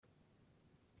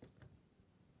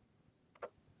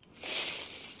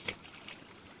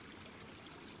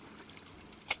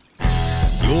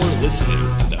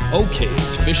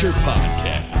Okayest Fisher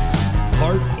Podcast,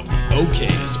 part of the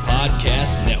Okayest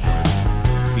Podcast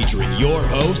Network, featuring your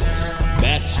hosts,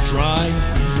 Matt Strine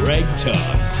and Greg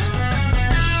Tubbs.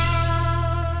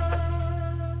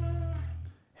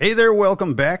 Hey there,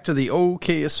 welcome back to the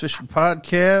Okayest Fisher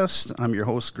Podcast. I'm your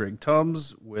host, Greg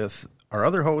Tubbs, with our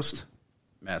other host,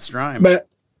 Matt Strine. Matt,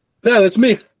 yeah, that's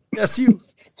me. Yes, you.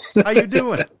 How you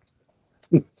doing?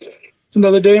 It's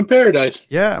another day in paradise.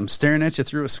 Yeah, I'm staring at you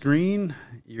through a screen.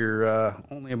 You're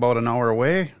only about an hour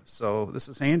away, so this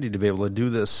is handy to be able to do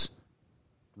this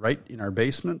right in our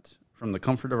basement from the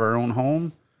comfort of our own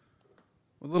home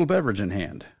with a little beverage in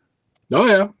hand. Oh,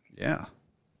 yeah. Yeah.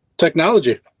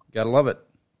 Technology. Gotta love it.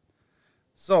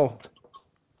 So,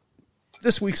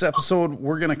 this week's episode,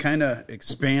 we're going to kind of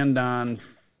expand on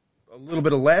a little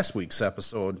bit of last week's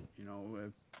episode. You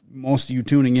know, most of you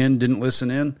tuning in didn't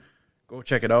listen in. Go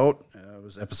check it out. It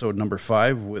was episode number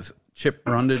 5 with Chip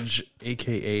Brundage,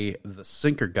 a.k.a. the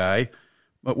Sinker Guy.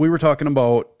 But we were talking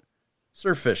about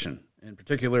surf fishing, and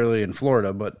particularly in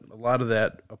Florida, but a lot of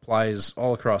that applies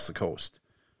all across the coast.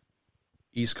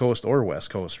 East Coast or West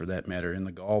Coast, for that matter, in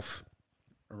the Gulf,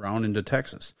 around into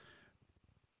Texas.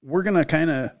 We're going to kind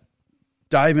of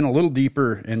dive in a little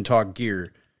deeper and talk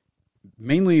gear.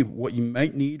 Mainly what you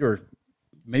might need or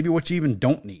maybe what you even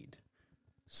don't need.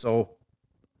 So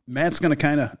Matt's going to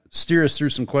kind of steer us through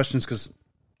some questions because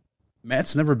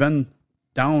Matt's never been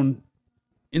down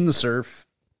in the surf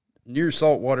near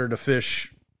salt water to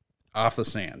fish off the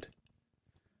sand.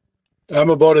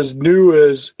 I'm about as new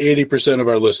as 80% of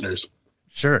our listeners.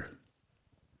 Sure.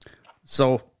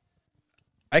 So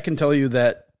I can tell you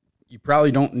that you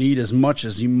probably don't need as much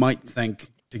as you might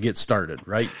think to get started,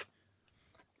 right?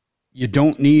 You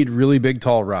don't need really big,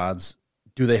 tall rods.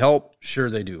 Do they help?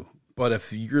 Sure they do. But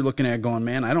if you're looking at going,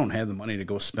 man, I don't have the money to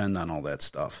go spend on all that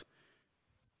stuff.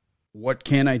 What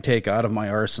can I take out of my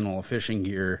arsenal of fishing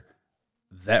gear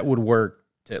that would work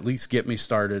to at least get me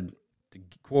started, to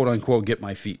quote unquote, get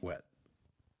my feet wet?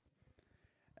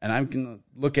 And I'm going to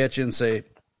look at you and say,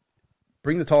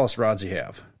 bring the tallest rods you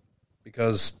have,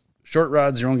 because short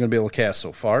rods, you're only going to be able to cast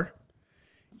so far.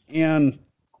 And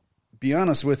be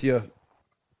honest with you,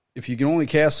 if you can only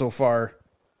cast so far,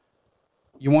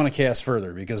 you want to cast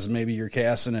further, because maybe you're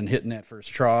casting and hitting that first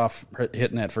trough,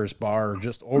 hitting that first bar, or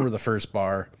just over the first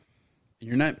bar.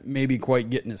 You're not maybe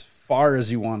quite getting as far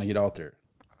as you want to get out there.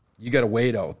 You got to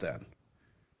wade out then.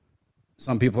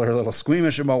 Some people are a little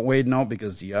squeamish about wading out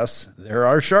because, yes, there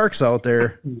are sharks out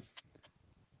there.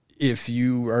 If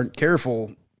you aren't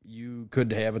careful, you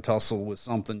could have a tussle with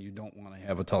something you don't want to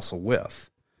have a tussle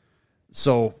with.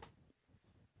 So,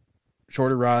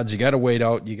 shorter rods, you got to wade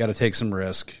out. You got to take some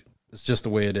risk. It's just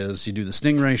the way it is. You do the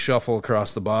stingray shuffle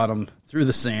across the bottom, through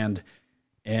the sand,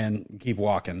 and keep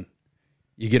walking.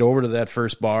 You get over to that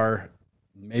first bar.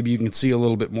 Maybe you can see a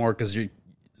little bit more, because in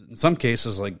some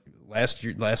cases, like last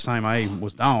time I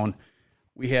was down,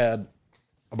 we had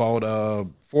about a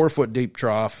 4-foot deep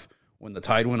trough. When the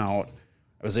tide went out,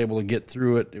 I was able to get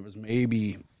through it. It was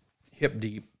maybe hip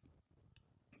deep.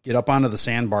 Get up onto the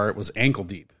sandbar. It was ankle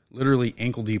deep, literally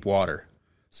ankle deep water.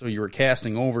 So you were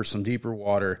casting over some deeper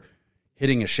water,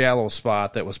 hitting a shallow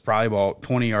spot that was probably about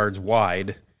 20 yards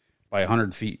wide by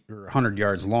 100 feet or 100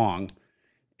 yards long.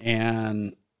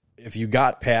 And if you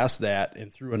got past that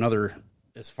and threw another,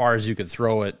 as far as you could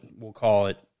throw it, we'll call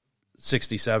it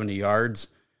 60, 70 yards,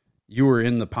 you were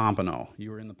in the pompano. You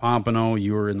were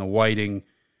in the whiting.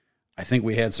 I think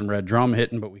we had some red drum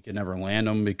hitting, but we could never land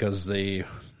them because they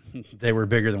were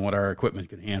bigger than what our equipment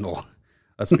could handle.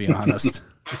 Let's be honest.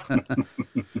 A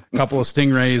couple of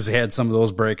stingrays had some of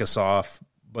those break us off.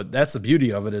 But that's the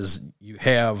beauty of it, is you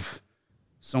have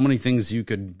so many things you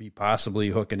could be possibly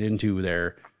hooking into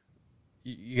there.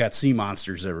 You got sea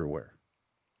monsters everywhere.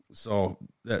 So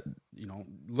that,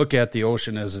 look at the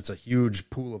ocean as it's a huge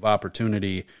pool of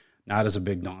opportunity, not as a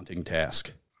big daunting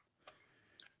task.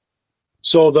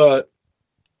 So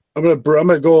I'm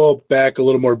gonna go back a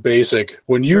little more basic.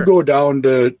 When you go down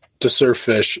to surf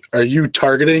fish, are you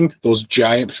targeting those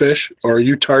giant fish, or are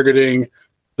you targeting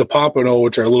the pompano,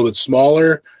 which are a little bit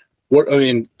smaller?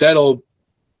 That'll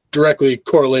directly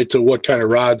correlate to what kind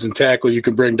of rods and tackle you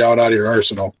can bring down out of your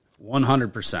arsenal.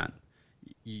 100%.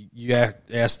 You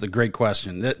asked the great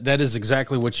question. That is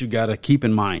exactly what you got to keep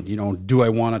in mind. Do I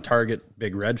want to target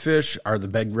big redfish? Are the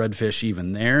big redfish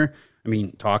even there? I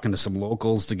mean, talking to some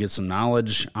locals to get some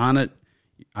knowledge on it.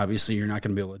 Obviously, you're not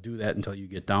going to be able to do that until you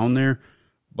get down there.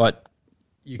 But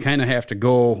you kind of have to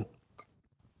go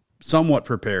somewhat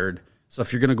prepared. So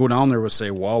if you're going to go down there with, say,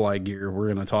 walleye gear,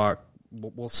 we're going to talk,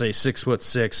 we'll say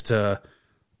 6'6" to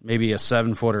maybe a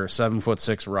 7-foot or a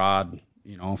 7'6" rod.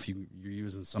 If you're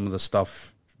using some of the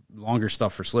stuff longer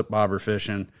stuff for slip bobber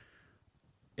fishing.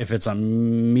 If it's a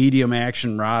medium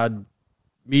action rod,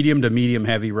 medium to medium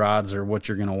heavy rods are what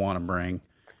you're going to want to bring.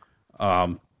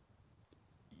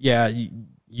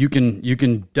 You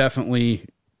can definitely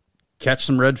catch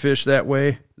some redfish that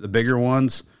way. The bigger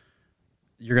ones,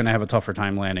 you're going to have a tougher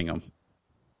time landing them.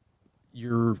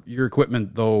 Your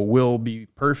equipment, though, will be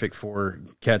perfect for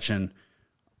catching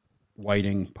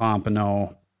whiting,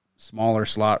 pompano, smaller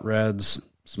slot reds,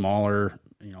 smaller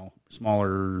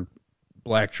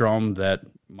black drum that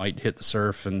might hit the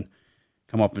surf and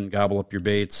come up and gobble up your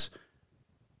baits.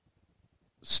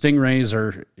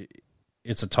 Stingrays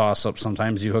it's a toss-up.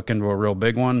 Sometimes you hook into a real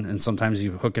big one, and sometimes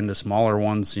you hook into smaller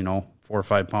ones, 4 or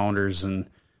 5 pounders, and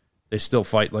they still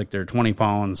fight like they're 20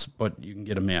 pounds, but you can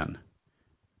get them in.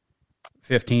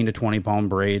 15 to 20 pound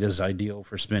braid is ideal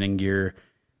for spinning gear.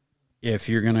 If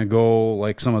you're going to go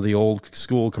like some of the old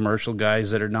school commercial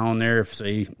guys that are down there, if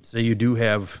say you do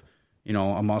have,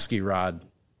 a musky rod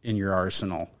in your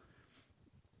arsenal,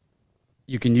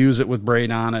 you can use it with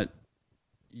braid on it.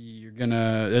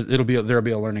 There'll be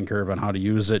a learning curve on how to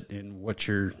use it and what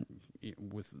you're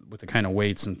with the kind of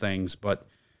weights and things. But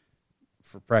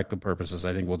for practical purposes,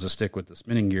 I think we'll just stick with the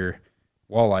spinning gear,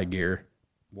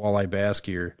 walleye bass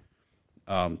gear.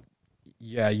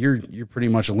 You're pretty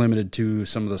much limited to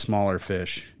some of the smaller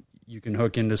fish. You can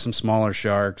hook into some smaller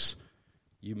sharks.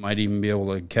 You might even be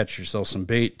able to catch yourself some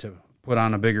bait to put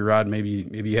on a bigger rod. Maybe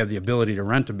you have the ability to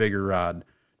rent a bigger rod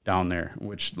down there,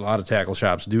 which a lot of tackle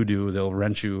shops do. They'll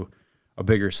rent you a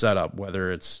bigger setup,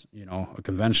 whether it's, a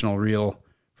conventional reel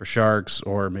for sharks,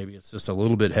 or maybe it's just a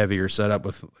little bit heavier setup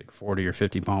with like 40 or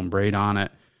 50 pound braid on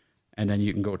it. And then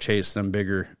you can go chase them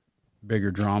bigger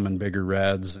drum and bigger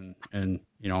reds, and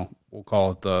we'll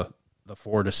call it the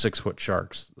 4 to 6 foot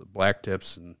sharks, the black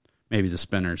tips, and maybe the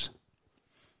spinners.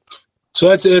 So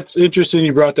it's interesting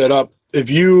you brought that up. If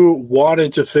you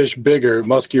wanted to fish bigger,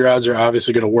 musky rods are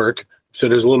obviously going to work. So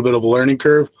there's a little bit of a learning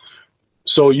curve.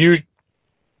 So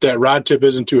that rod tip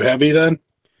isn't too heavy then?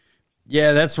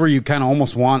 Yeah, that's where you kind of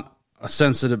almost want a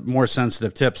more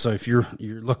sensitive tip. So if you're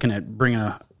looking at bringing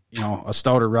a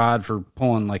stouter rod for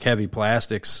pulling like heavy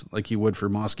plastics like you would for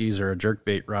muskies, or a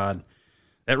jerkbait rod,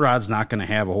 that rod's not going to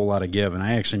have a whole lot of give. And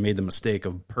I actually made the mistake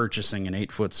of purchasing an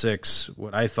 8'6".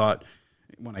 What I thought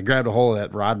when I grabbed a hold of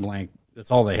that rod blank,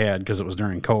 that's all they had because it was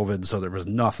during COVID, so there was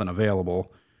nothing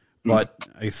available. But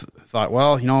I thought,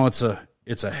 well,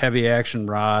 it's a heavy action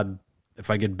rod. If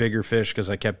I get bigger fish, because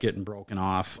I kept getting broken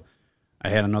off, I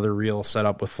had another reel set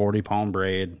up with 40 pound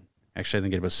braid. Actually, I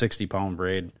think it was 60 pound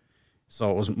braid. So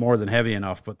it was more than heavy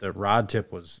enough, but the rod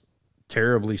tip was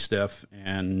terribly stiff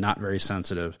and not very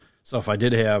sensitive. So if I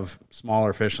did have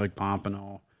smaller fish like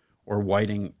pompano or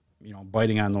whiting,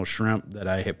 biting on those shrimp that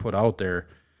I had put out there,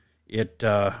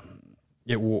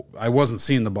 I wasn't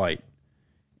seeing the bite,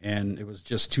 and it was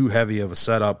just too heavy of a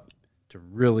setup to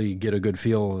really get a good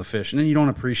feel of the fish. And then you don't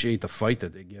appreciate the fight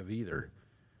that they give either.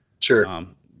 Sure.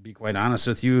 Be quite honest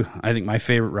with you, I think my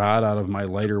favorite rod out of my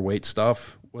lighter weight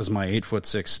stuff was my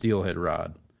 8'6" steelhead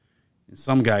rod. And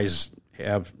some guys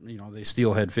have, they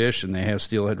steelhead fish and they have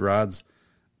steelhead rods.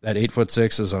 That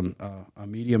 8'6" is a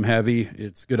medium heavy.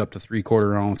 It's good up to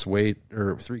 3/4 ounce weight,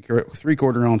 or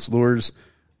 3/4 ounce lures.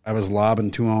 I was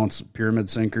lobbing 2 ounce pyramid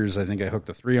sinkers. I think I hooked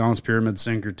a 3 ounce pyramid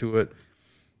sinker to it.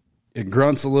 It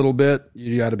grunts a little bit.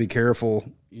 You got to be careful,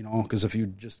 because if you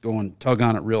just go and tug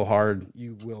on it real hard,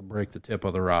 you will break the tip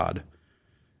of the rod.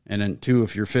 And then two,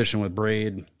 if you're fishing with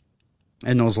braid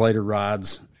and those lighter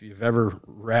rods, if you've ever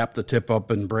wrapped the tip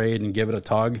up in braid and give it a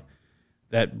tug,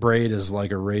 that braid is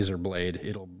like a razor blade.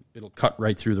 It'll cut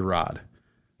right through the rod.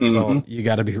 Mm-hmm. So you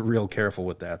got to be real careful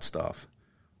with that stuff,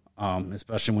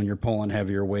 especially when you're pulling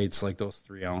heavier weights like those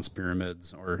 3 ounce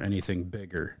pyramids or anything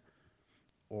bigger.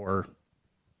 Or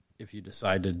if you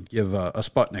decide to give a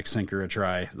Sputnik sinker a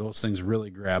try, those things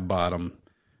really grab bottom.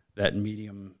 That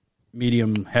medium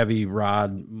heavy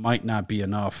rod might not be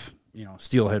enough.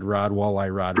 Steelhead rod,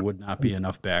 walleye rod would not be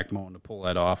enough backbone to pull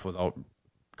that off without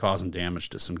causing damage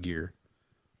to some gear.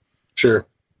 Sure.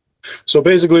 So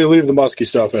basically leave the musky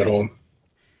stuff at home.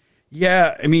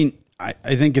 Yeah, I mean,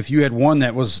 I think if you had one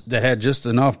that had just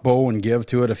enough bow and give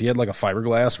to it, if you had like a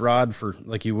fiberglass rod for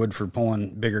like you would for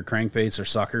pulling bigger crankbaits or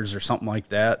suckers or something like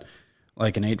that,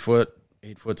 like an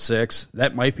 8'6",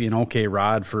 that might be an okay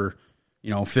rod for,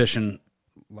 fishing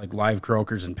like live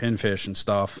croakers and pinfish and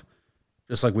stuff,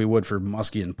 just like we would for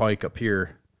muskie and pike up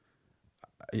here.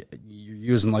 You're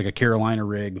using like a Carolina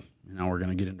rig. We're going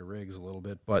to get into rigs a little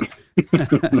bit, but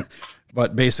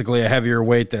but basically a heavier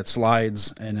weight that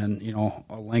slides, and then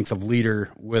a length of leader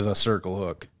with a circle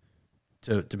hook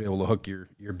to be able to hook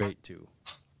your bait to.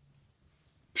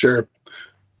 Sure.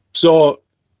 So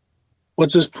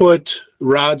let's just put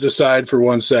rods aside for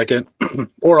 1 second,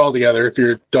 or altogether if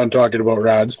you're done talking about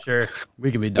rods. Sure.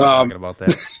 We can be done talking about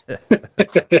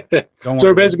that.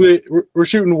 So basically, we're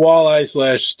shooting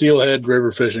walleye / steelhead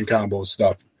river fishing combo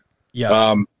stuff.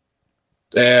 Yes.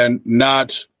 And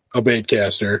not a bait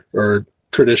caster or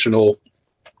traditional.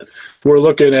 We're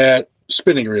looking at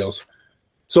spinning reels.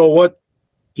 So what,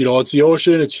 it's the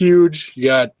ocean. It's huge. You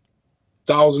got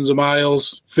thousands of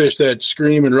miles, fish that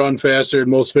scream and run faster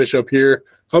than most fish up here.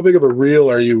 How big of a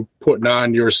reel are you putting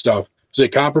on your stuff? Is it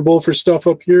comparable for stuff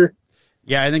up here?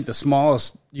 Yeah, I think the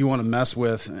smallest you want to mess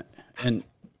with, and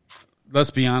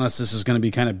let's be honest, this is going to be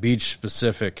kind of beach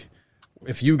specific.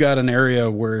 If you got an area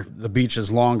where the beach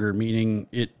is longer, meaning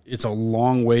it's a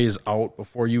long ways out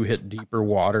before you hit deeper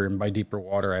water, and by deeper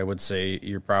water, I would say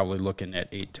you're probably looking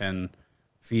at 8-10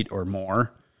 feet or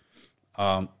more.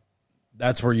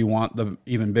 That's where you want the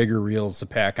even bigger reels to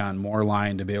pack on more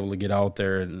line to be able to get out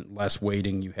there, and less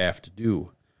wading you have to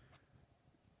do.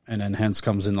 And then hence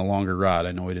comes in the longer rod.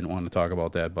 I know we didn't want to talk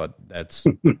about that, but that's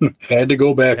had to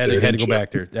go back there. Had to go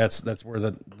back there. That's where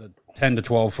the 10 to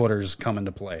 12 footers come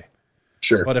into play.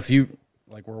 Sure. But if you,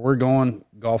 like where we're going,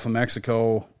 Gulf of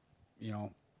Mexico,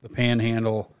 the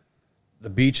Panhandle,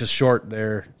 the beach is short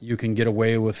there. You can get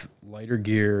away with lighter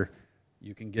gear.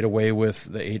 You can get away with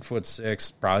the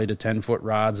 8'6", probably to 10-foot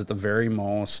rods at the very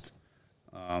most.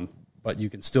 But you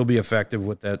can still be effective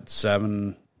with that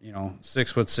 6'6"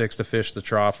 to fish the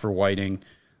trough for whiting.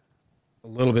 A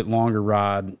little bit longer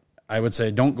rod. I would say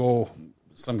don't go,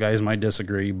 some guys might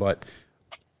disagree, but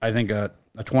I think a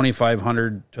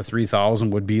 2,500 to 3,000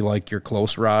 would be like your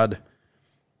close rod.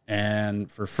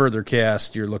 And for further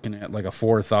cast, you're looking at like a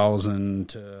 4,000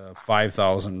 to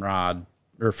 5,000 rod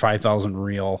or 5,000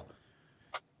 reel.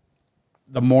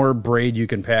 The more braid you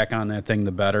can pack on that thing,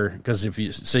 the better. Because if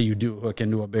you say you do hook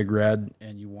into a big red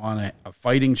and you want a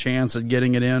fighting chance at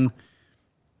getting it in,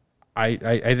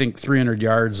 I think 300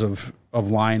 yards of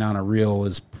line on a reel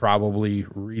is probably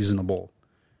reasonable.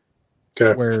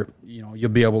 Okay. Where you'll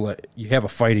be able to, you have a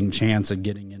fighting chance at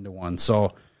getting into one.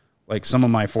 So, like some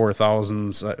of my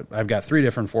 4,000s, I've got 3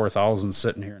 different 4,000s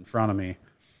sitting here in front of me.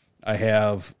 I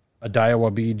have a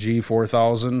Daiwa BG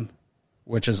 4,000,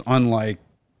 which is unlike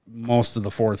most of the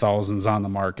 4,000s on the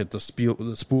market. The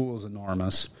spool is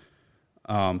enormous.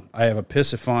 I have a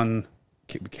Piscifun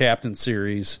Captain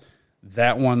Series.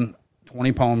 That one,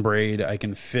 20-pound braid, I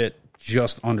can fit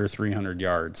just under 300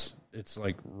 yards. It's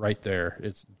like right there.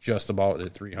 It's just about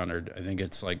at 300. I think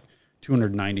it's like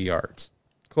 290 yards.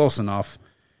 Close enough.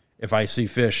 If I see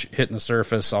fish hitting the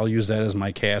surface, I'll use that as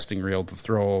my casting reel to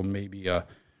throw maybe a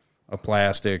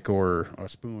plastic or a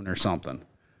spoon or something.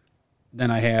 Then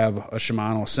I have a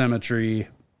Shimano Symmetry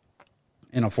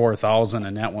in a 4,000,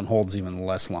 and that one holds even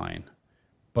less line.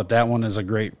 But that one is a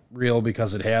great reel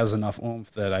because it has enough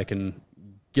oomph that I can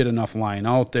get enough line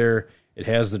out there. It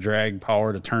has the drag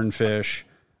power to turn fish.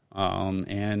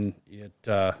 And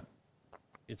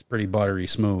it's pretty buttery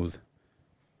smooth,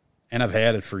 and I've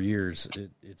had it for years.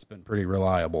 It's been pretty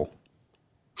reliable.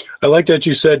 I like that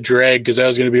you said drag, because that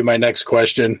was going to be my next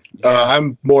question. Yeah.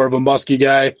 I'm more of a musky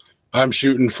guy. I'm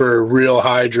shooting for real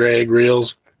high drag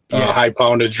reels, high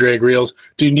poundage drag reels.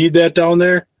 Do you need that down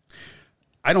there?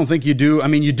 I don't think you do. I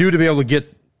mean, you do to be able to get,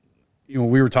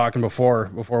 we were talking before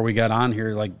we got on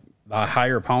here, like the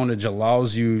higher poundage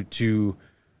allows you to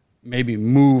maybe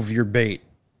move your bait.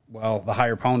 Well, the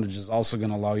higher poundage is also going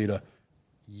to allow you to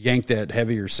yank that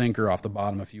heavier sinker off the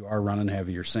bottom if you are running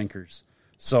heavier sinkers.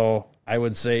 So I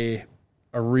would say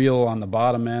a reel on the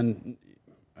bottom end,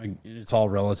 it's all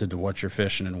relative to what you're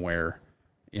fishing and where.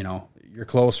 Your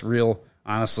close reel,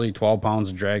 honestly, 12 pounds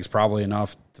of drag is probably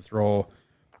enough to throw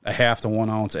a 1/2 to 1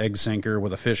 ounce egg sinker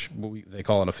with a fish. They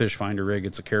call it a fish finder rig.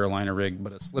 It's a Carolina rig,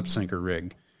 but a slip sinker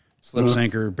rig. Slip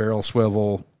sinker, barrel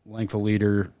swivel, length of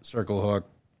leader, circle hook,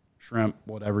 shrimp,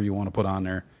 whatever you want to put on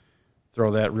there.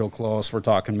 Throw that real close. We're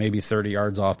talking maybe 30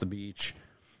 yards off the beach.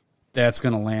 That's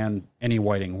going to land any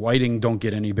whiting. Whiting don't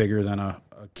get any bigger than a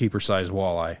keeper-sized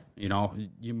walleye.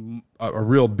 A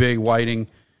real big whiting,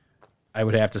 I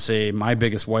would have to say my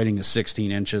biggest whiting is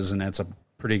 16 inches, and that's a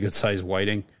pretty good-sized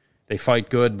whiting. They fight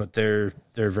good, but they're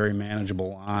very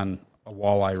manageable on a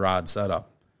walleye rod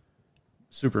setup.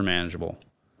 Super manageable.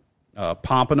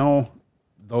 Pompano,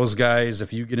 those guys,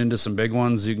 if you get into some big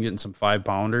ones, you can get in some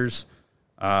 5-pounders.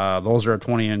 Those are a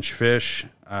 20-inch fish.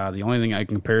 The only thing I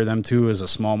can compare them to is a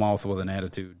smallmouth with an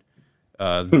attitude.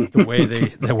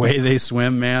 The way they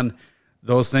swim, man,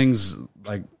 those things,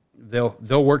 like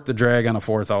they'll work the drag on a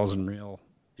 4,000 reel,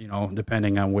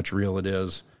 depending on which reel it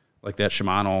is. like that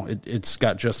Shimano, it's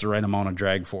got just the right amount of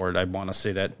drag for it. I want to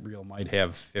say that reel might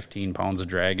have 15 pounds of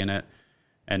drag in it,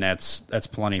 and that's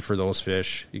plenty for those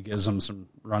fish. It gives them some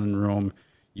running room.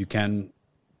 You can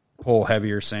pull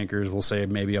heavier sinkers, we'll say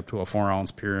maybe up to a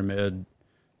 4-ounce pyramid,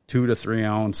 2 to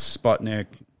 3-ounce Sputnik,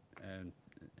 and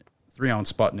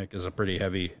 3-ounce Sputnik is a pretty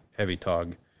heavy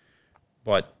tug,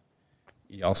 but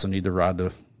you also need the rod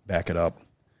to back it up.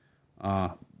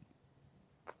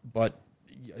 But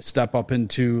step up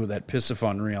into that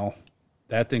Piscifun reel,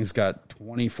 that thing's got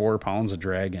 24 pounds of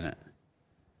drag in it.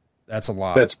 That's a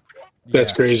lot.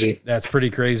 That's crazy. That's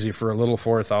pretty crazy for a little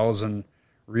 4,000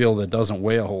 reel that doesn't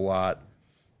weigh a whole lot.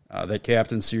 That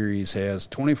Captain Series has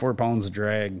 24 pounds of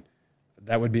drag.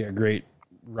 That would be a great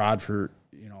rod for,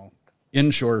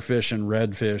 inshore fish and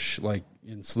redfish, like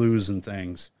in sloughs and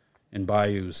things, in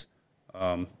bayous.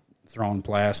 Throwing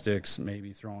plastics,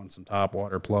 maybe throwing some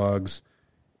topwater plugs.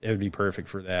 It would be perfect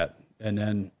for that. And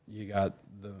then you got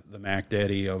the Mac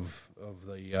Daddy of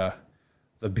the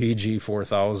BG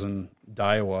 4000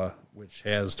 Daiwa, which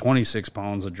has 26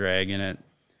 pounds of drag in it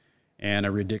and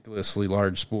a ridiculously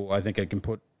large spool. I think I can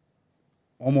put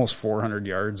almost 400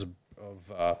 yards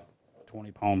of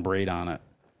 20-pound braid on it.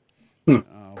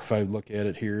 If I look at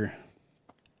it here.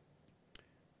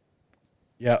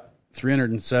 Yeah,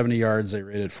 370 yards they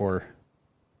rated for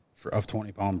of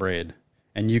 20-pound braid.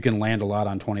 And you can land a lot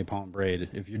on 20-pound braid.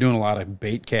 If you're doing a lot of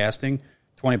bait casting,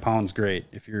 20 pounds great.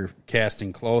 If you're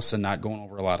casting close and not going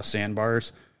over a lot of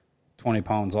sandbars, 20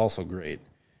 pounds also great.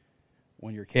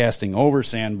 When you're casting over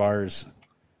sandbars,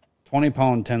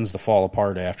 20-pound tends to fall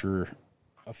apart after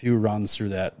a few runs through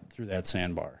that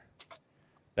sandbar.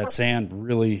 That sand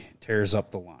really tears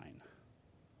up the line.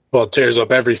 Well, it tears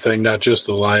up everything, not just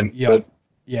the line. Yeah,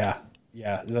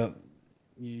 yeah.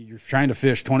 You're trying to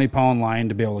fish 20-pound line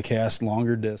to be able to cast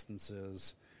longer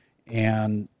distances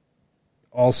and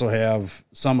also have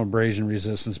some abrasion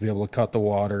resistance to be able to cut the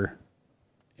water.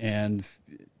 And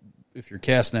if you're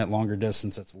casting that longer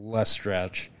distance, it's less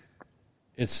stretch.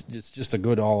 It's just a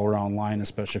good all-around line,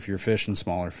 especially if you're fishing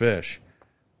smaller fish.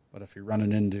 But if you're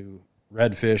running into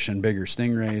redfish and bigger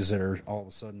stingrays that are all of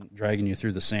a sudden dragging you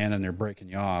through the sand and they're breaking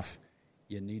you off,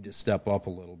 you need to step up a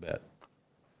little bit.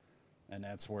 And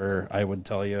that's where I would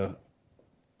tell you,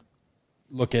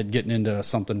 look at getting into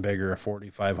something bigger, a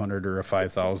 4,500 or a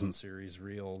 5,000 series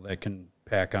reel that can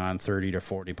pack on 30 to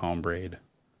 40-pound braid.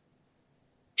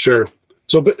 Sure.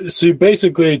 So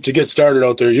basically, to get started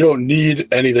out there, you don't need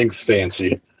anything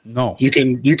fancy. No. You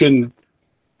can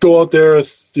go out there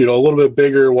with, a little bit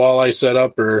bigger walleye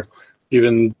setup or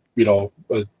even, a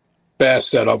bass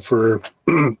setup for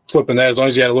flipping that, as long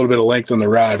as you had a little bit of length on the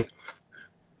rod.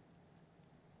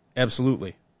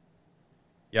 Absolutely.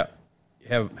 Yeah.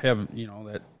 Have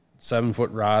that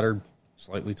 7-foot rod or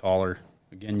slightly taller.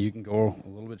 Again, you can go a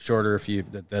little bit shorter if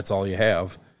that's all you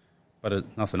have.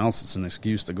 But nothing else, it's an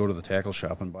excuse to go to the tackle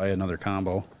shop and buy another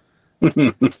combo.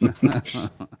 I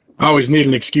always need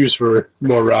an excuse for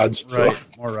more rods. Right. So.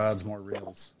 More rods, more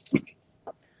reels.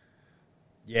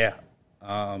 Yeah.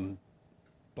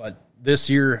 But this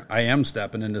year I am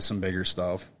stepping into some bigger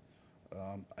stuff.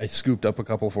 I scooped up a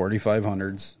couple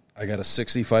 4,500s. I got a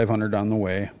 6,500 on the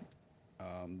way.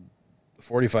 The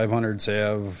 4,500s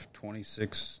have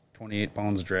 26, 28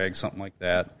 pounds of drag, something like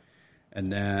that.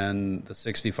 And then the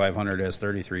 6,500 has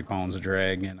 33 pounds of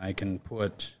drag, and I can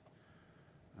put,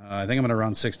 I think I'm going to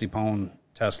run 60-pound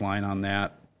test line on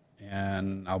that,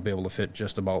 and I'll be able to fit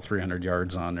just about 300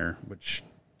 yards on there, which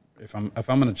if I'm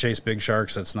going to chase big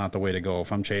sharks, that's not the way to go.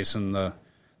 If I'm chasing the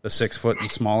 6-foot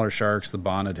and smaller sharks, the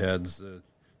bonnet heads, the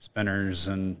spinners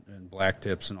and black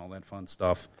tips and all that fun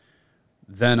stuff,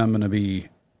 then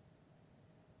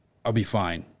I'll be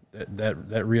fine.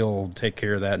 That reel will take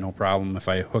care of that, no problem. If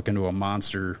I hook into a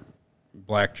monster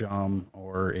black jum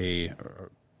or a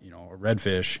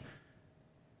redfish,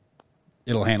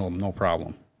 it'll handle them no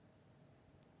problem.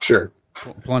 Sure.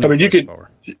 Plenty of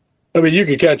power. You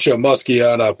could catch a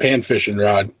muskie on a pan fishing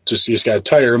rod. You just got to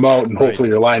tire them out, and hopefully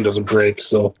your line doesn't break.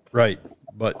 So right,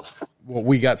 but what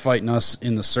we got fighting us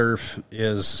in the surf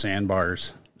is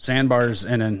sandbars. Sandbars,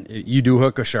 and then you do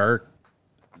hook a shark,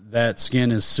 that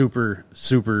skin is super,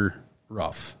 super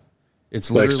rough.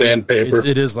 It's like sandpaper.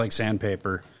 It is like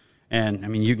sandpaper.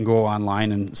 And, you can go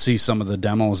online and see some of the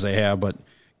demos they have, but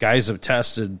guys have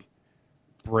tested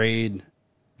braid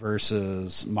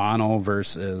versus mono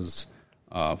versus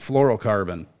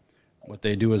fluorocarbon. What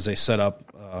they do is they set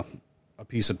up a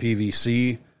piece of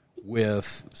PVC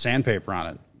with sandpaper on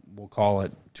it. We'll call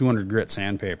it 200 grit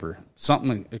sandpaper,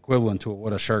 something equivalent to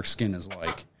what a shark skin is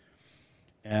like.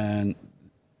 And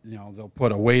they'll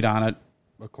put a weight on it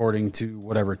according to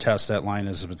whatever test that line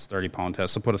is. If it's 30-pound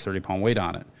test, they'll put a 30-pound weight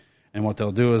on it. And what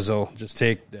they'll do is they'll just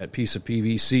take that piece of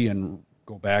PVC and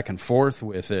go back and forth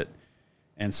with it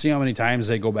and see how many times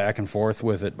they go back and forth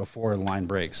with it before the line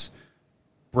breaks.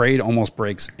 Braid almost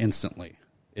breaks instantly.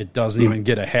 It doesn't even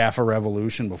get a half a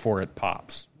revolution before it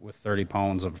pops with 30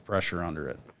 pounds of pressure under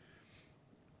it.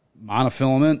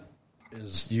 Monofilament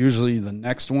is usually the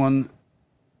next one,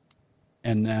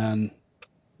 and then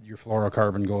your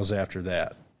fluorocarbon goes after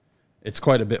that. It's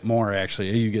quite a bit more,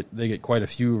 actually. They get quite a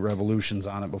few revolutions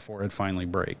on it before it finally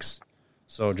breaks.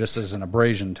 So just as an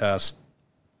abrasion test,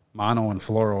 mono and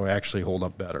fluoro actually hold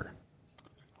up better.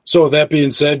 So with that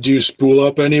being said, do you spool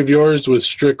up any of yours with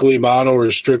strictly mono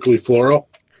or strictly fluoro?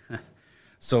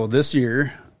 So this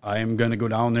year, I am going to go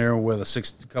down there with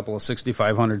a couple of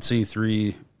 6500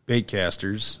 C3 bait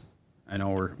casters. I know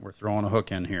we're throwing a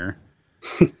hook in here.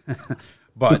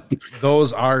 But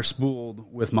those are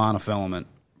spooled with monofilament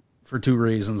for two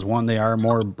reasons. One, they are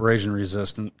more abrasion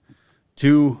resistant.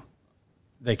 Two,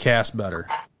 they cast better.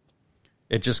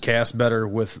 It just casts better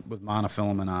with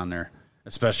monofilament on there,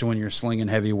 especially when you're slinging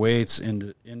heavy weights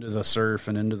into the surf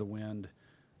and into the wind.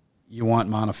 You want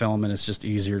monofilament. It's just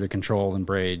easier to control than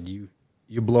braid.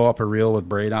 You blow up a reel with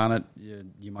braid on it,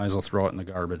 you might as well throw it in the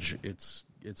garbage. It's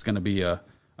going to be a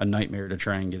nightmare to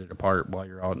try and get it apart while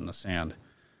you're out in the sand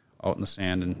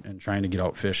and trying to get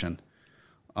out fishing.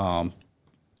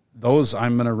 Those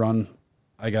I'm going to run.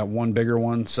 I got one bigger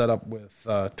one set up with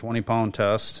 20-pound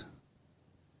test,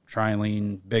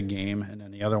 Trilene big game, and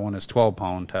then the other one is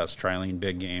 12-pound test, Trilene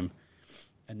big game.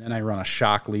 And then I run a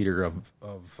shock leader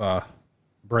of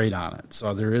braid on it.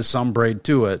 So there is some braid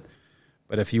to it,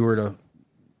 but if you were to,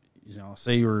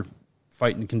 say you were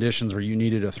fighting conditions where you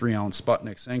needed a 3-ounce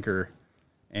Sputnik sinker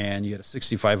and you had a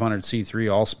 6500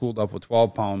 C3 all spooled up with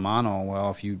 12-pound mono, well,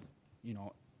 if you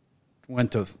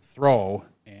went to throw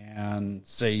and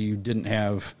say you didn't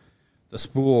have the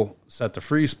spool set to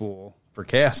free spool for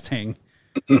casting,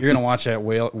 you're going to watch that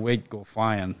weight go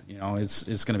flying.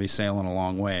 It's going to be sailing a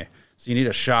long way. So you need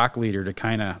a shock leader to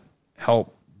kind of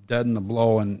help deaden the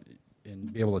blow and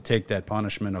be able to take that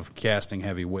punishment of casting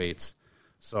heavy weights.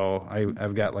 So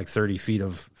I've got like 30 feet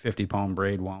of 50-pound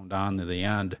braid wound on to the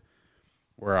end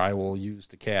where I will use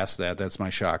to cast that. That's my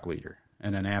shock leader.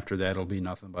 And then after that, it'll be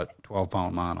nothing but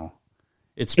 12-pound mono.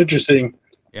 It's interesting.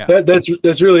 Yeah,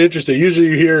 that's really interesting. Usually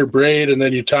you hear braid and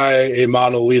then you tie a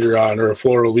mono leader on or a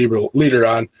fluoro leader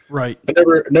on. Right. I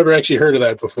never actually heard of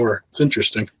that before. It's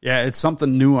interesting. Yeah, it's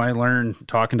something new I learned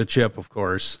talking to Chip, of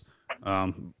course.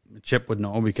 Chip would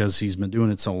know because he's been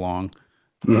doing it so long.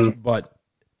 Mm-hmm. But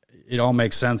it all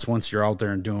makes sense once you're out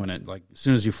there and doing it. Like as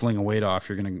soon as you fling a weight off,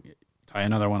 you're going to tie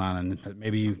another one on, and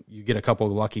maybe you get a couple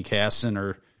of lucky casts in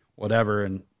or whatever,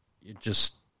 and it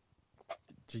just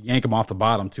to yank them off the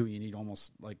bottom too. You need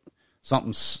almost like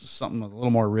something a little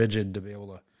more rigid to be able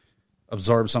to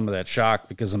absorb some of that shock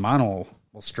because the mono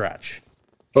will stretch.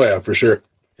 Oh yeah, for sure.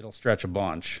 It'll stretch a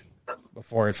bunch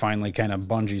before it finally kind of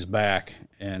bungees back,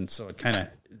 and so it kind of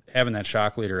having that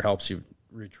shock leader helps you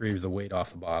retrieve the weight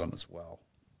off the bottom as well.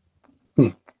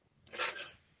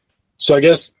 So I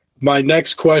guess my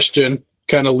next question,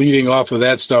 kind of leading off of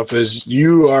that stuff, is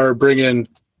you are bringing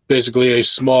basically a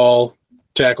small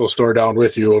tackle store down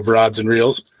with you of rods and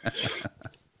reels.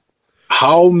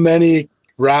 How many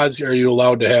rods are you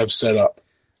allowed to have set up?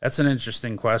 That's an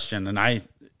interesting question. And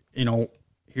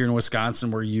here in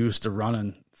Wisconsin, we're used to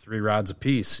running 3 rods a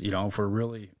piece. If we're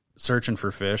really searching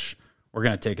for fish, we're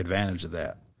going to take advantage of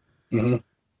that. Mm-hmm.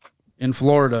 In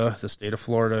Florida, the state of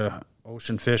Florida,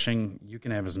 ocean fishing, you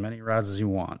can have as many rods as you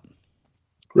want.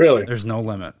 Really? There's no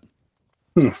limit.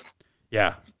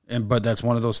 Yeah. But that's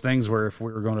one of those things where if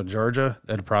we were going to Georgia,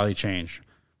 that'd probably change.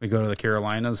 We go to the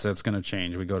Carolinas, that's going to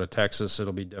change. We go to Texas,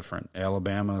 it'll be different.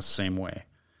 Alabama, same way.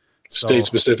 State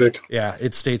specific? Yeah,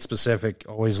 it's state specific.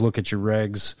 Always look at your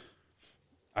regs.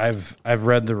 I've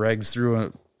read the regs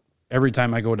through. Every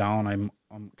time I go down,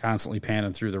 I'm constantly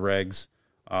panning through the regs.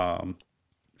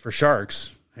 For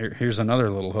sharks, here's another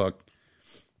little hook.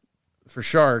 For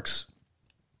sharks,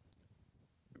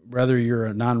 whether you're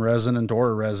a non-resident or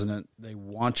a resident, they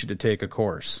want you to take a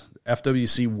course.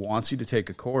 FWC wants you to take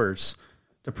a course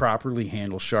to properly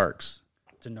handle sharks,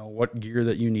 to know what gear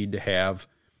that you need to have,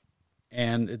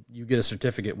 and you get a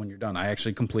certificate when you're done. I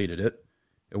actually completed it.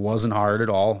 It wasn't hard at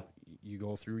all. You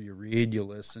go through, you read, you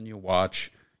listen, you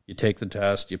watch, you take the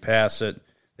test, you pass it.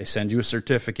 They send you a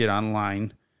certificate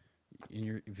online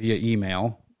via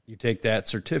email. You take that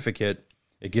certificate.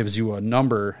 It gives you a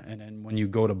number, and then when you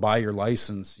go to buy your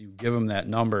license, you give them that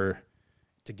number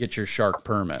to get your shark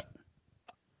permit.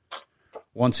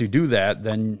 Once you do that,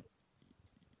 then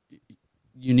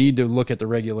you need to look at the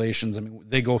regulations. I mean,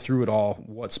 they go through it all,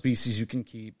 what species you can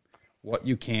keep, what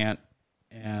you can't,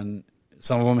 and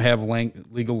some of them have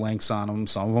legal lengths on them,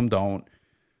 some of them don't.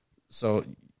 So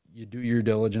you do your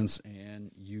diligence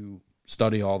and you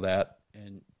study all that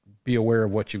and be aware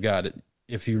of what you got.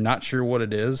 If you're not sure what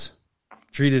it is,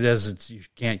 treat it as you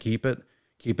can't keep it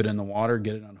in the water,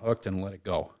 get it unhooked, and let it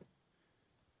go.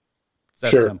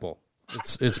 It's that simple.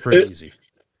 It's pretty easy.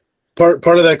 Part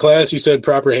of that class, you said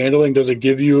proper handling. Does it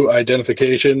give you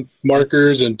identification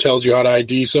markers and tells you how to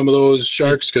ID some of those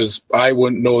sharks? Because I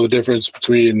wouldn't know the difference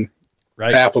between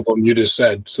half of them you just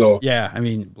said. So yeah, I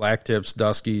mean, black tips,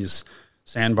 duskies,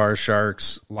 sandbar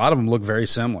sharks, a lot of them look very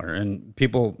similar, and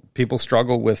people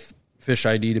struggle with fish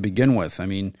ID to begin with. I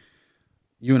mean,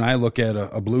 you and I look at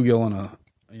a bluegill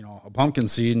and a pumpkin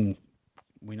seed, and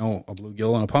we know a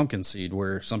bluegill and a pumpkin seed,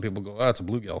 where some people go, oh, it's a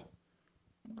bluegill.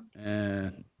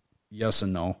 And yes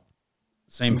and no.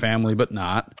 Same family, but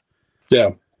not.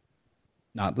 Yeah.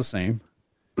 Not the same.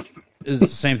 It's the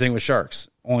same thing with sharks.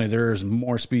 Only there's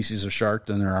more species of shark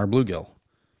than there are bluegill.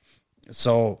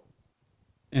 So,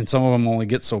 and some of them only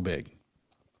get so big.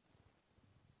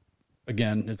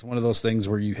 Again, it's one of those things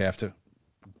where you have to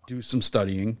do some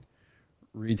studying,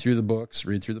 read through the books,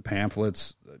 read through the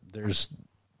pamphlets.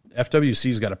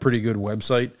 FWC's got a pretty good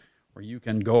website where you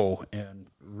can go and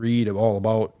read all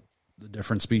about the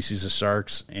different species of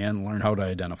sharks and learn how to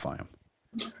identify them.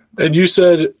 And you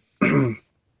said,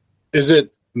 is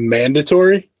it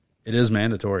mandatory? It is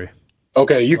mandatory.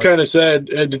 Okay, you kind of said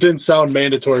it didn't sound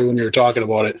mandatory when you were talking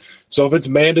about it. So if it's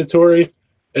mandatory,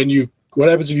 and what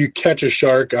happens if you catch a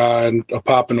shark on a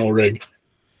Pompano rig?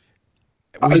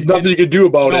 There's nothing you can do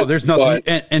about it. No, there's nothing,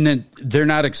 and then they're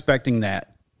not expecting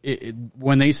that.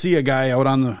 When they see a guy out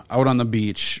on the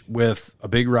beach with a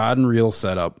big rod and reel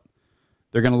setup,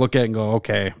 they're going to look at it and go,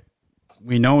 okay,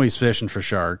 we know he's fishing for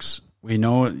sharks. We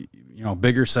know,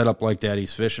 bigger setup like that,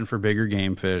 he's fishing for bigger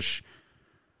game fish.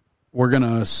 We're going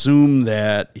to assume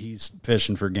that he's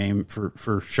fishing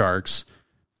for sharks.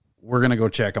 We're going to go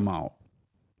check him out.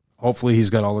 Hopefully he's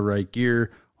got all the right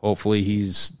gear. Hopefully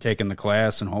he's taken the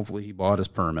class, and hopefully he bought his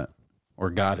permit or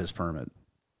got his permit.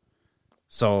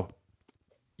 So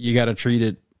you got to treat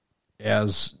it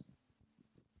as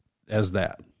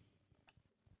that.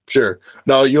 Sure.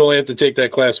 No, you only have to take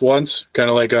that class once, kind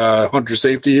of like a hunter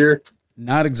safety year.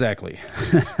 Not exactly.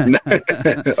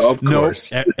 Of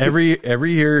course. No,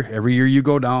 every year you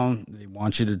go down, they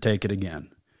want you to take it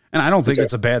again. And I don't think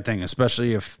it's a bad thing,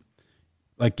 especially if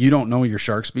you don't know your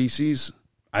shark species.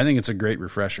 I think it's a great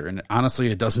refresher. And honestly,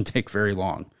 it doesn't take very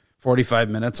long. 45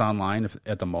 minutes online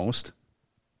at the most,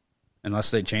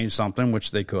 unless they change something,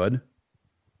 which they could.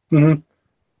 Mm-hmm.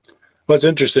 That's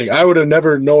interesting. I would have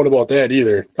never known about that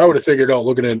either. I would have figured out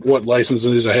looking at what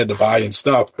licenses I had to buy and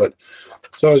stuff. But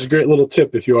so it was a great little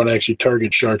tip if you want to actually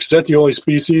target sharks. Is that the only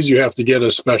species you have to get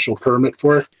a special permit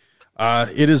for?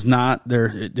 It is not.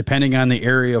 There, depending on the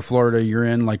area of Florida you're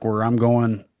in, like where I'm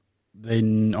going,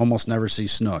 they almost never see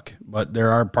snook. But there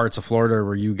are parts of Florida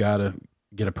where you got to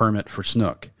get a permit for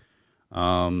snook.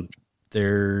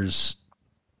 There's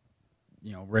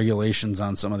regulations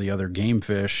on some of the other game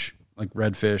fish, like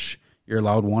redfish. You're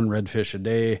allowed one redfish a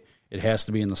day. It has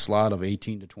to be in the slot of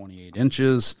 18 to 28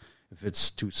 inches. If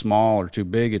it's too small or too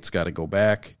big, it's got to go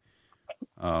back.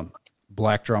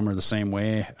 Black drum are the same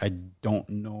way. I don't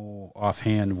know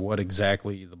offhand what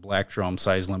exactly the black drum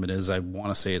size limit is. I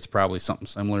want to say it's probably something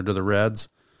similar to the reds,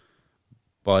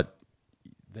 but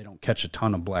they don't catch a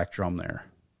ton of black drum there.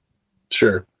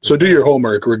 Sure. So do your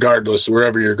homework regardless,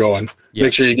 wherever you're going. Yes.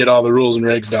 Make sure you get all the rules and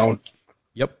regs down.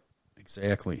 Yep,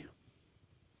 exactly.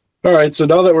 All right, so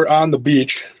now that we're on the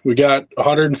beach, we got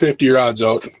 150 rods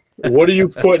out. What are you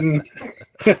putting?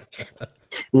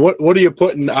 what are you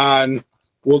putting on?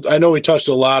 Well, I know we touched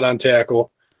a lot on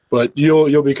tackle, but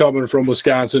you'll be coming from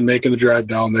Wisconsin, making the drive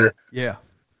down there. Yeah.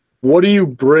 What do you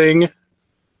bring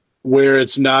where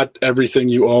it's not everything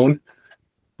you own?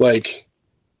 Like,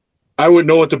 I wouldn't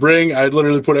know what to bring. I'd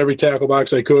literally put every tackle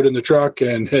box I could in the truck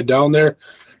and head down there.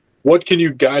 What can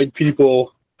you guide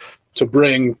people to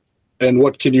bring? And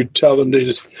what can you tell them to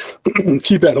just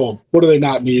keep at home? What do they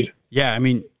not need? Yeah, I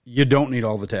mean, you don't need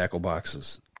all the tackle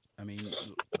boxes. I mean,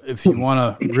 if you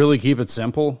want to really keep it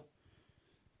simple,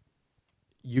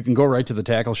 you can go right to the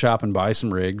tackle shop and buy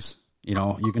some rigs.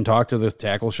 You can talk to the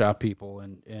tackle shop people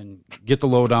and get the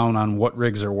lowdown on what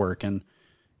rigs are working.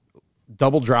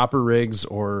 Double dropper rigs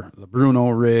or the Bruno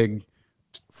rig,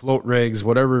 float rigs,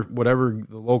 whatever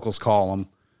the locals call them.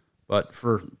 But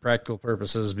for practical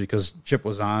purposes, because Chip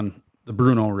was on the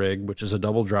Bruno rig, which is a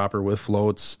double dropper with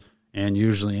floats, and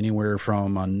usually anywhere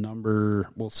from a number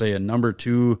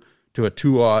 2 to a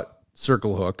 2/0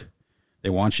 circle hook. They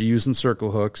want you using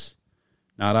circle hooks,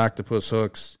 not octopus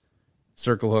hooks.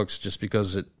 Circle hooks just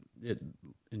because it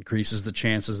increases the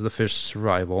chances of the fish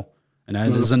survival. And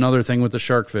that is another thing with the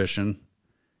shark fishing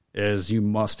is you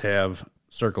must have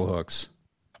circle hooks.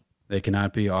 They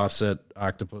cannot be offset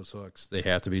octopus hooks. They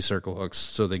have to be circle hooks.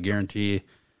 So they guarantee,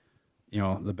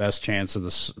 the best chance of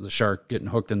the shark getting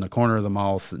hooked in the corner of the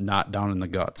mouth, not down in the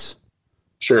guts.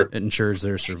 Sure. It ensures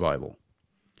their survival.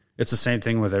 It's the same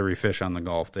thing with every fish on the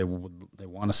Gulf. They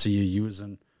want to see you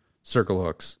using circle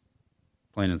hooks,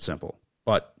 plain and simple.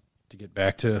 But to get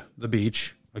back to the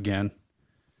beach, again,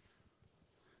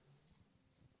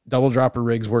 double dropper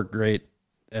rigs work great.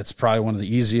 That's probably one of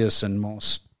the easiest and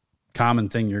most common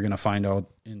thing you're going to find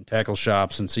out in tackle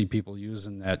shops and see people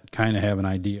using that kind of have an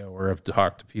idea or have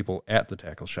talked to people at the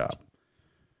tackle shop.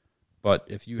 But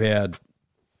if you had,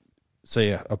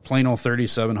 say, a plain old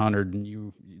 3700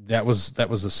 and that was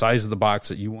the size of the box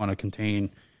that you want to contain,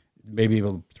 maybe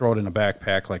able to throw it in a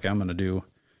backpack like I'm going to do.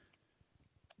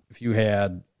 If you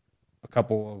had a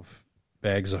couple of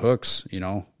bags of hooks,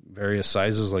 various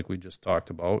sizes like we just talked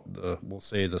about, we'll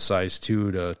say the size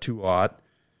 2 to 2/0.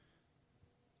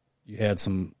 You had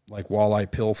some like walleye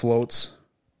pill floats,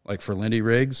 like for Lindy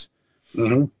rigs.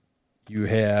 Mm-hmm. You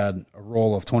had a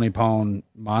roll of 20-pound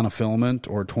monofilament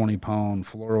or 20-pound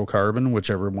fluorocarbon,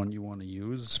 whichever one you want to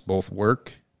use. Both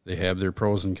work. They have their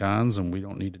pros and cons, and we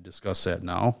don't need to discuss that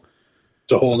now.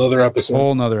 It's a whole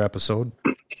nother episode.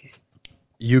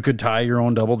 You could tie your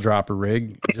own double dropper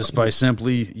rig just by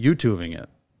simply U-tubing it.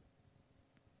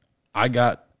 I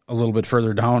got a little bit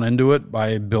further down into it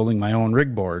by building my own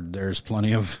rig board. There's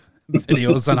plenty of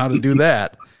videos on how to do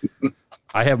that.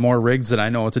 I have more rigs than I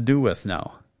know what to do with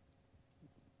now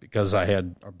because I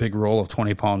had a big roll of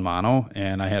 20-pound mono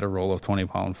and I had a roll of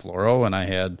 20-pound fluoro and I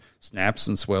had snaps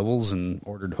and swivels and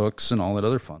ordered hooks and all that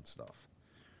other fun stuff.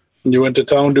 You went to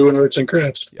town doing arts and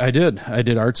crafts. I did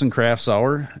arts and crafts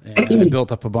hour, and I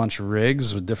built up a bunch of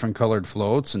rigs with different colored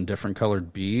floats and different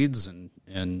colored beads,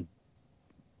 and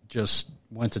just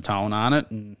went to town on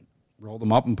it and rolled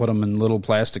them up and put them in little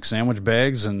plastic sandwich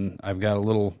bags. And I've got a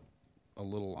little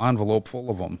envelope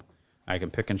full of them. I can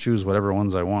pick and choose whatever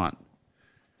ones I want.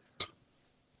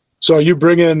 So you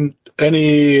bring in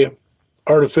any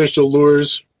artificial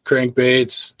lures,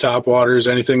 crankbaits, topwaters,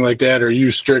 anything like that, or are you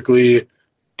strictly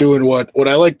doing what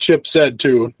I like Chip said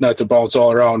too, not to bounce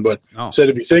all around, but said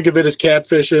if you think of it as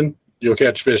catfishing, you'll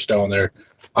catch fish down there.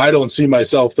 I don't see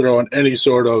myself throwing any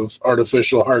sort of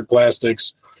artificial hard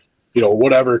plastics,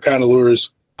 whatever kind of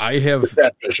lures. I have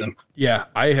catfishing. Yeah,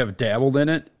 I have dabbled in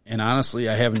it, and honestly,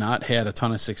 I have not had a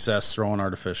ton of success throwing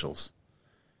artificials.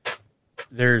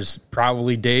 There's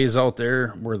probably days out there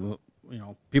where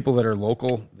people that are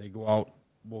local, they go out,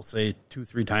 we'll say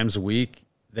 2-3 times a week.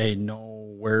 They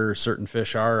know where certain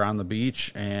fish are on the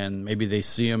beach, and maybe they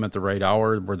see them at the right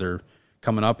hour where they're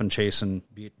coming up and chasing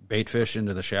bait fish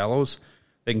into the shallows.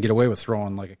 They can get away with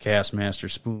throwing like a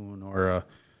Castmaster spoon or a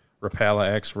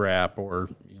Rapala X-Wrap or,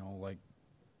 like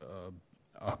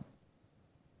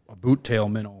a boot tail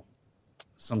minnow,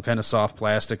 some kind of soft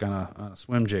plastic on a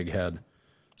swim jig head.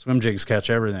 Swim jigs catch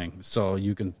everything, so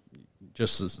you can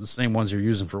just the same ones you're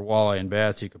using for walleye and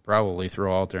bass, you could probably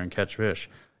throw out there and catch fish.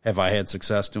 Have I had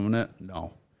success doing it?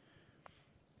 No.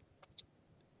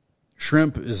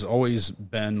 Shrimp has always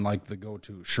been like the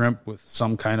go-to. Shrimp with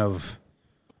some kind of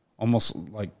almost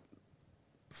like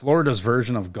Florida's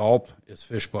version of gulp is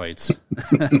fish bites.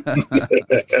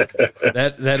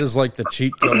 That is like the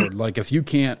cheat code. Like if you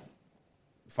can't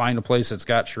find a place that's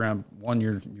got shrimp, one,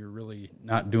 you're really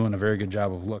not doing a very good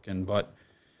job of looking, but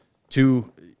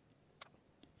two,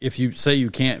 if you say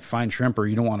you can't find shrimp or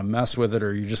you don't want to mess with it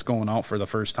or you're just going out for the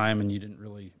first time and you didn't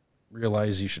really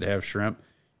realize you should have shrimp,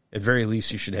 at very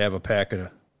least you should have a pack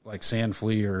of like sand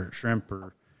flea or shrimp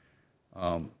or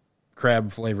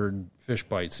crab-flavored fish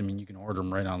bites. I mean, you can order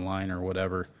them right online or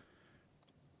whatever,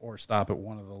 or stop at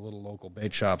one of the little local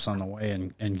bait shops on the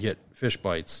way and get fish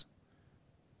bites.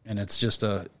 And it's just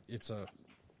it's a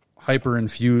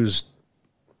hyper-infused,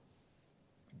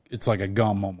 it's like a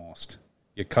gum almost.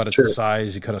 You cut it to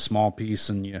size, you cut a small piece,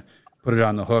 and you put it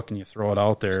on the hook, and you throw it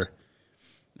out there.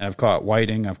 And I've caught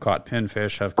whiting, I've caught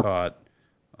pinfish, I've caught,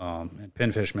 and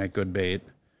pinfish make good bait.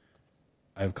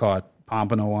 I've caught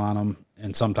pompano on them,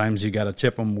 and sometimes you got to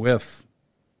tip them with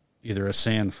either a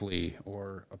sand flea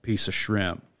or a piece of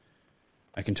shrimp.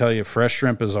 I can tell you fresh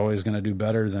shrimp is always going to do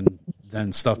better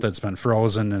than stuff that's been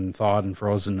frozen and thawed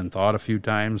a few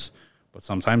times. But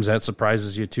sometimes that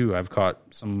surprises you, too. I've caught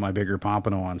some of my bigger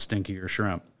pompano on stinkier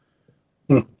shrimp.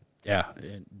 Yeah,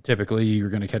 typically you're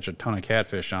going to catch a ton of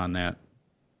catfish on that.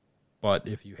 But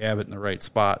if you have it in the right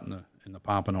spot and the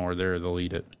pompano are there, they'll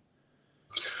eat it.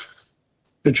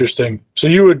 Interesting. So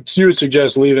you would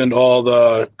suggest leaving all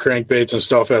the crankbaits and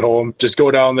stuff at home? Just go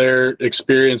down there,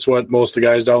 experience what most of the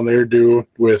guys down there do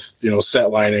with, set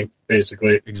lining,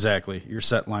 basically. Exactly. You're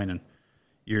set lining.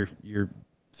 You're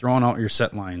throwing out your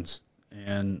set lines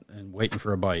and waiting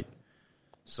for a bite.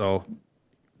 So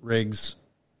rigs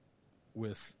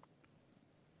with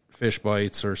fish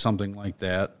bites or something like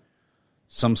that,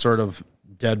 some sort of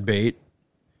dead bait.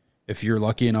 If you're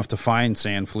lucky enough to find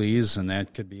sand fleas, and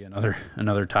that could be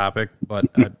another topic, but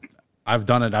I've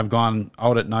done it. I've gone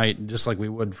out at night, just like we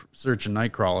would searching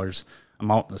night crawlers. I'm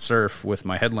out in the surf with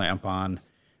my headlamp on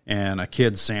and a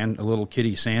little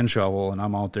kiddie sand shovel, and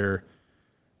I'm out there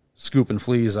scooping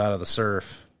fleas out of the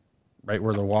surf, right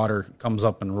where the water comes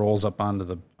up and rolls up onto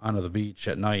the beach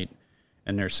at night,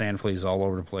 and there's sand fleas all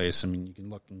over the place. I mean, you can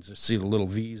look and just see the little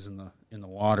V's in the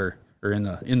water, or in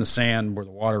the sand where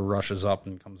the water rushes up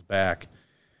and comes back,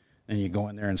 and you go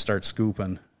in there and start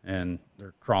scooping, and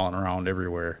they're crawling around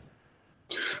everywhere.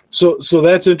 So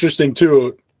that's interesting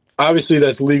too. Obviously,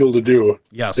 that's legal to do.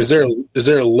 Yes. Is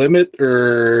there a limit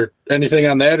or anything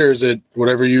on that, or is it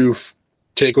whatever you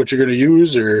take what you're going to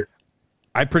use? Or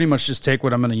I pretty much just take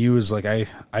what I'm going to use. Like I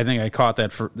think I caught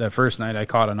that first night. I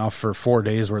caught enough for 4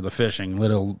 days worth of fishing.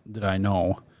 Little did I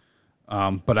know.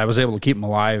 But I was able to keep them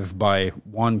alive by,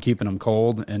 one, keeping them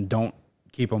cold, and don't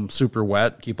keep them super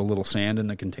wet. Keep a little sand in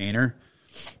the container,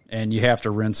 and you have to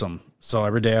rinse them. So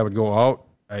every day I would go out,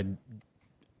 I'd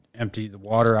empty the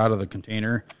water out of the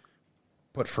container,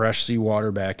 put fresh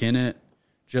seawater back in it,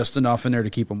 just enough in there to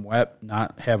keep them wet,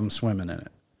 not have them swimming in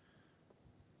it.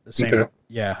 The same, okay.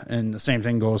 Yeah, and the same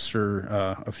thing goes for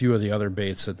a few of the other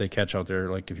baits that they catch out there.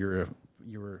 Like if you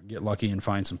get lucky and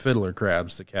find some fiddler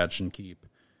crabs to catch and keep.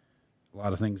 A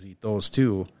lot of things eat those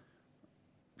too.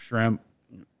 Shrimp,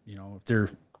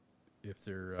 if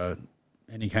they're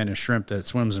any kind of shrimp that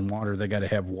swims in water, they got to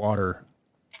have water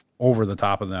over the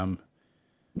top of them.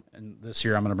 And this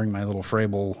year I'm going to bring my little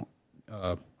Frabill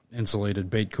insulated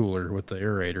bait cooler with the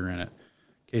aerator in it,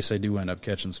 in case I do end up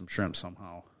catching some shrimp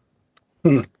somehow.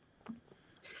 Do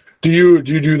you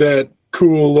do that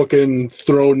cool looking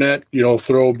throw net,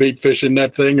 throw bait fishing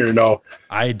net thing, or no?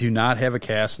 I do not have a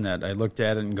cast net. I looked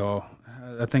at it and go,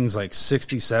 that thing's like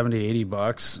 60, 70,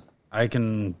 $80. I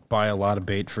can buy a lot of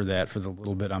bait for that for the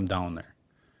little bit I'm down there.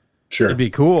 Sure. It'd be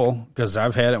cool because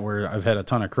I've had it where I've had a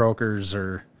ton of croakers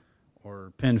or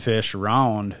pinfish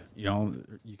around. You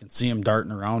can see them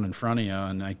darting around in front of you,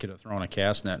 and I could have thrown a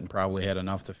cast net and probably had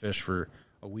enough to fish for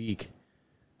a week.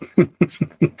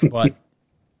 But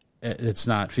it's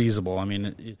not feasible. I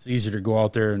mean, it's easier to go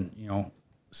out there and,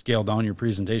 scale down your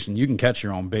presentation. You can catch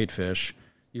your own bait fish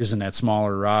using that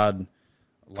smaller rod,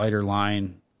 lighter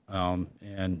line,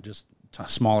 and just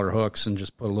smaller hooks, and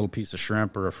just put a little piece of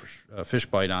shrimp or a fish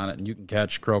bite on it, and you can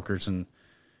catch croakers and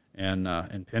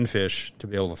pinfish to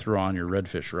be able to throw on your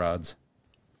redfish rods.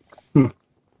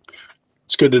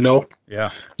 It's good to know. Yeah.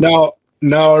 Now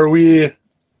are we,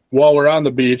 while we're on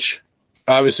the beach,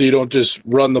 obviously you don't just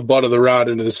run the butt of the rod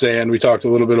into the sand. We talked a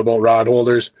little bit about rod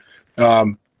holders.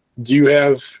 Do you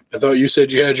have, I thought you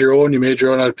said you had your own, you made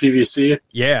your own out of PVC?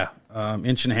 Yeah.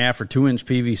 1.5 or 2 inch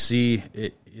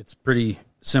PVC. It's pretty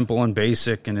simple and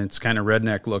basic, and it's kind of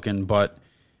redneck looking, but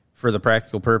for the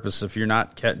practical purpose, if you're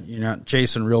not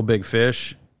chasing real big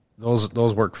fish,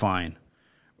 those work fine.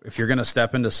 If you're going to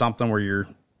step into something where you're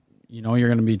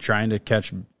going to be trying to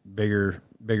catch bigger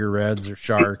reds or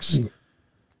sharks,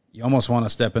 you almost want to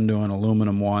step into an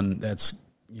aluminum one that's,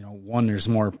 one, there's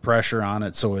more pressure on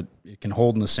it, so it can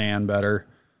hold in the sand better.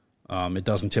 It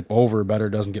doesn't tip over better,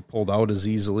 doesn't get pulled out as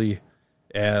easily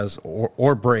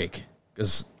or break.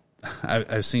 Because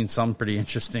I've seen some pretty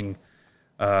interesting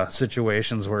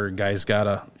situations where guys got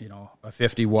a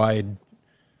 50 wide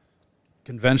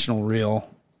conventional reel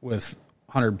with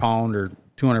 100 pound or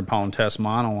 200 pound test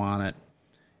mono on it,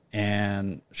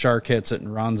 and shark hits it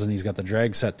and runs, and he's got the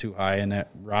drag set too high, and that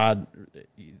rod,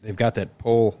 they've got that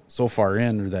pole so far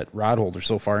in, or that rod holder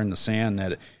so far in the sand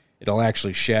that it'll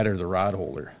actually shatter the rod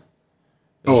holder.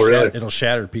 Really? It'll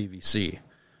shatter PVC.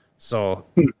 So,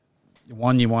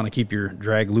 one, you want to keep your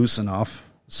drag loose enough,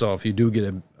 so if you do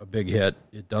get a big hit,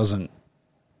 it doesn't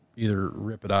either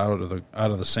rip it out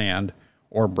of the sand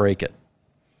or break it.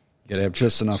 You got to have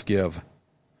just enough give.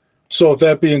 So, with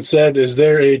that being said, is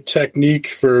there a technique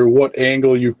for what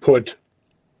angle you put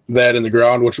that in the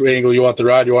ground? Which angle you want the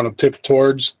rod? You want to tip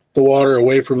towards the water,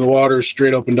 away from the water,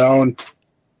 straight up and down?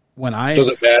 Does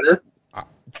it matter?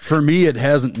 For me, it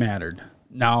hasn't mattered.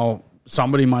 Now,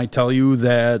 somebody might tell you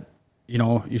that,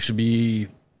 you should be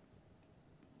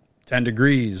 10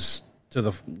 degrees to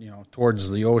the,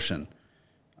 towards the ocean.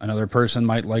 Another person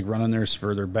might like running theirs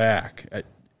further back,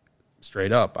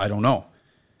 straight up. I don't know.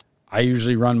 I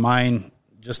usually run mine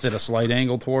just at a slight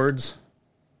angle towards,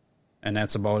 and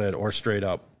that's about it, or straight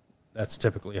up. That's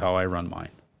typically how I run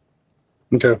mine.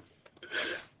 Okay.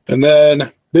 And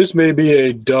then this may be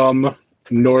a dumb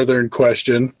northern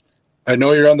question. I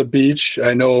know you're on the beach.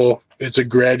 I know it's a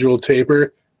gradual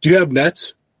taper. Do you have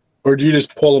nets, or do you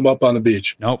just pull them up on the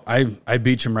beach? Nope. I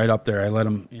beach them right up there. I let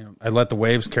them, I let the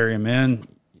waves carry them in.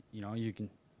 You can,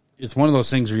 it's one of those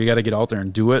things where you got to get out there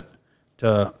and do it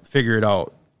to figure it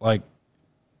out. Like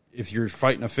if you're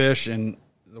fighting a fish and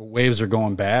the waves are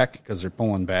going back because they're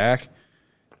pulling back,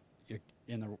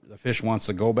 and the fish wants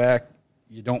to go back,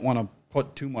 you don't want to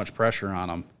put too much pressure on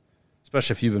them,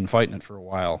 especially if you've been fighting it for a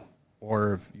while.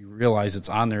 Or if you realize it's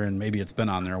on there and maybe it's been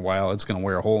on there a while, it's going to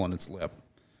wear a hole in its lip.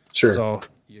 Sure. So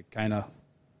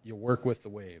you work with the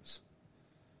waves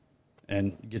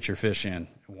and get your fish in.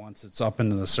 Once it's up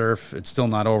into the surf, it's still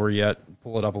not over yet.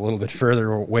 Pull it up a little bit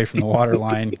further away from the water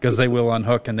line because they will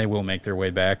unhook and they will make their way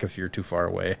back if you're too far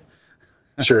away.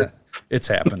 Sure. It's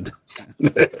happened.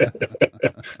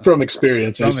 From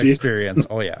experience, From experience.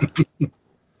 Oh, yeah.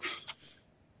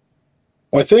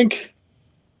 I think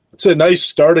it's a nice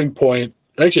starting point.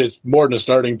 Actually, it's more than a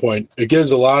starting point. It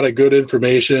gives a lot of good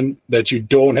information that you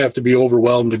don't have to be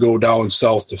overwhelmed to go down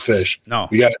south to fish. No.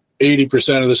 We got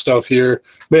 80% of the stuff here.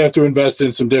 May have to invest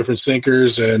in some different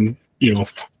sinkers and,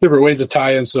 different ways to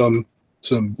tie in some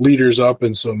leaders up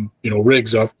and some,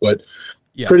 rigs up, but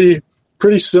yes.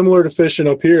 Pretty similar to fishing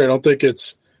up here. I don't think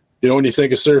it's, when you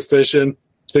think of surf fishing,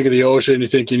 think of the ocean, you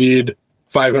think you need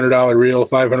 $500 reel,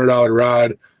 $500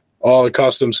 rod, all the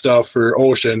custom stuff for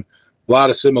ocean. A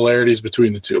lot of similarities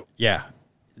between the two. Yeah,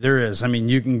 there is. I mean,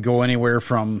 you can go anywhere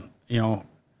from, we'll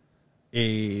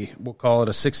call it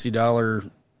a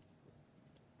 $60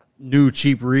 new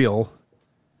cheap reel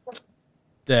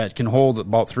that can hold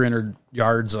about 300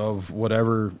 yards of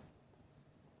whatever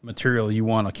material you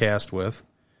want to cast with.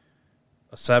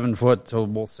 A 7-foot to,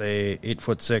 we'll say,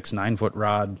 8'6", 9-foot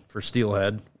rod for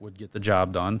steelhead would get the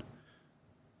job done.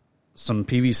 Some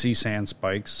PVC sand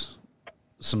spikes,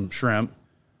 some shrimp,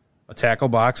 a tackle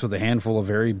box with a handful of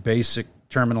very basic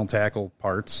terminal tackle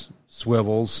parts,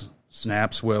 swivels,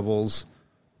 snap swivels,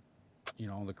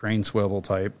 the crane swivel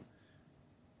type.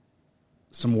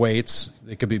 Some weights.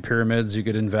 They could be pyramids. You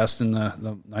could invest in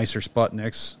the nicer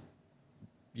Sputniks.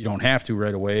 You don't have to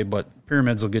right away, but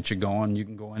pyramids will get you going. You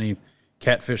can go any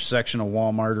catfish section of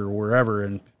Walmart or wherever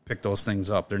and pick those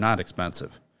things up. They're not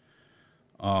expensive.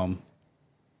 A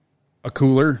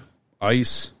cooler,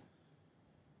 ice,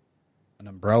 an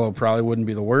umbrella probably wouldn't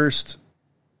be the worst.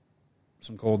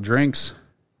 Some cold drinks.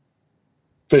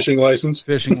 Fishing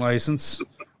license,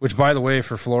 which, by the way,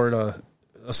 for Florida,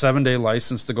 a 7-day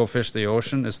license to go fish the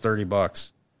ocean is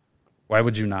 $30. Why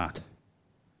would you not?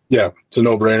 Yeah, it's a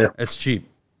no-brainer. It's cheap.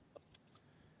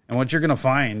 And what you're going to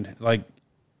find, like,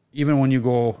 even when you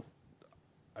go,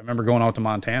 I remember going out to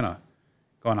Montana,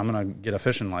 I'm going to get a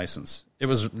fishing license. It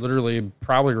was literally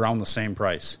probably around the same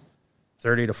price,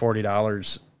 $30 to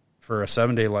 $40 for a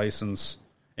 7-day license,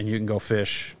 and you can go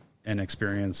fish and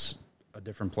experience a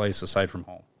different place aside from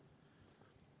home.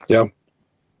 Yeah.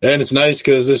 And it's nice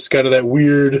because this is kind of that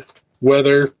weird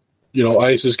weather,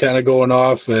 ice is kind of going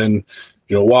off and,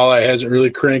 walleye hasn't really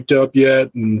cranked up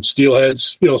yet and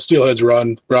steelheads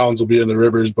run, browns will be in the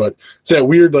rivers, but it's that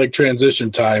weird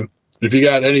transition time. If you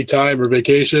got any time or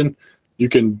vacation, you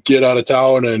can get out of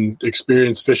town and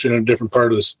experience fishing in a different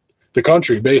part of the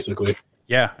country, basically.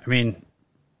 Yeah. I mean,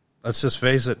 let's just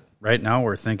face it. Right now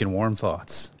we're thinking warm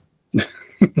thoughts.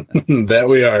 That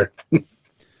we are.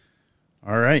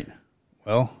 All right.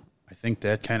 Well, I think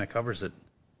that kind of covers it,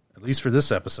 at least for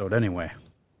this episode anyway.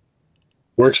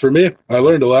 Works for me. I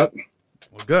learned a lot.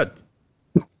 Well, good.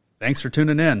 Thanks for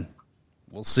tuning in.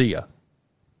 We'll see ya.